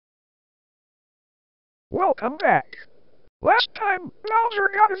Welcome back. Last time,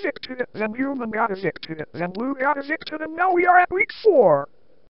 Bowser got evicted, then Human got evicted, then Lou got evicted, and now we are at week 4.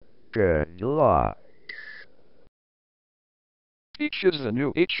 Good luck. Peach is the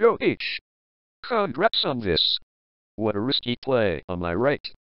new HOH. Congrats on this. What a risky play, am I right?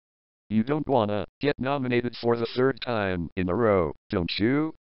 You don't wanna get nominated for the 3rd time in a row, don't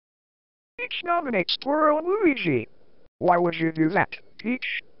you? Peach nominates Puro and Luigi. Why would you do that,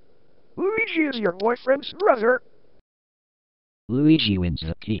 Peach? Luigi is your boyfriend's brother. Luigi wins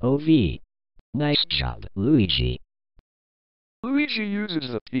the POV. Nice job, Luigi. Luigi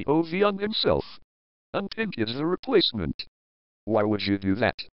uses the POV on himself. And pink is the replacement. Why would you do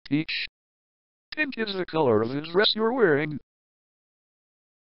that, Peach? Pink is the color of the dress you're wearing.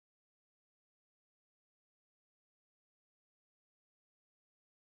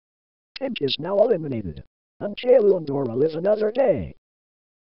 Pink is now eliminated. And Caillou and Dora live another day.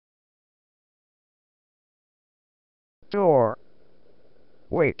 Door.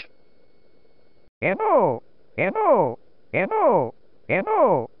 Wait. N-O. N-O. N-O.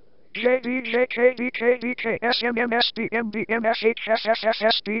 N-O.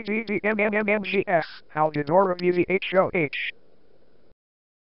 JDJKDKDKSMMSDMDMSHSSSSDDDMMMGF. How did Dora be the HOH?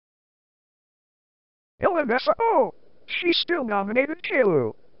 LMFAO. She still nominated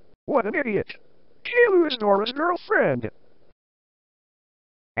Caillou. What an idiot. Caillou is Dora's girlfriend.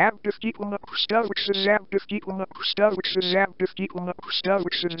 Abdifkeeklna Krustavixes Abdifkeeklna Krustavixes Abdifkeeklna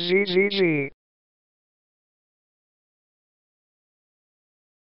Krustavixes ZZZ.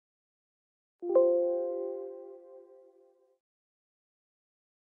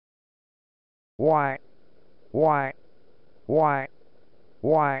 Why? Why? Why?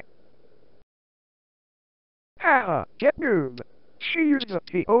 Why? Haha, get noob. She used the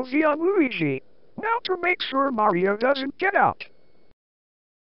POV on Luigi. Now to make sure Mario doesn't get out.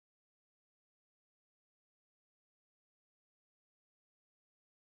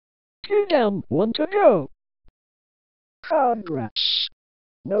 Two down, one to go. Congrats.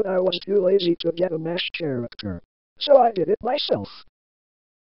 Note I was too lazy to get a mesh character, so I did it myself.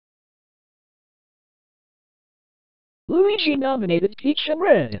 Luigi nominated Peach and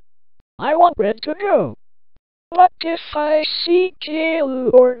Red. I want Red to go. But if I see Caillou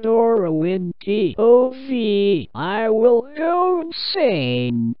or Dora win POV, I will go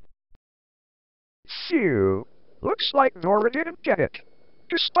insane. Phew. Looks like Dora didn't get it,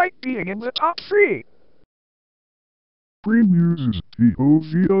 despite being in the top 3. Cream uses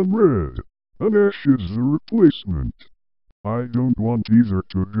POV on Red, and Ash is the replacement. I don't want either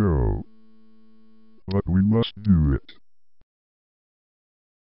to go, but we must do it.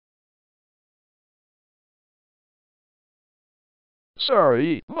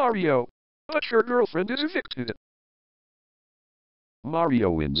 Sorry, Mario, but your girlfriend is evicted.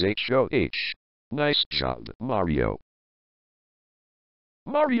 Mario wins HOH. Nice job, Mario.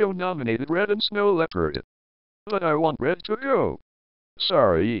 Mario nominated Red and Snow Leopard. But I want Red to go.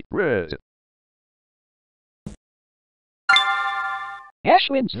 Sorry, Red. Ash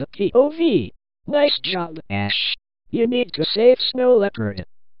wins the POV. Nice job, Ash. You need to save Snow Leopard.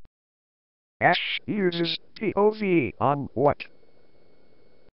 Ash uses POV on what?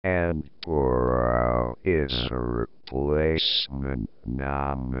 And Puro is a replacement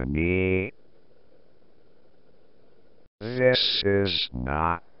nominee. This is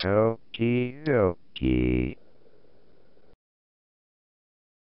not okie dokie.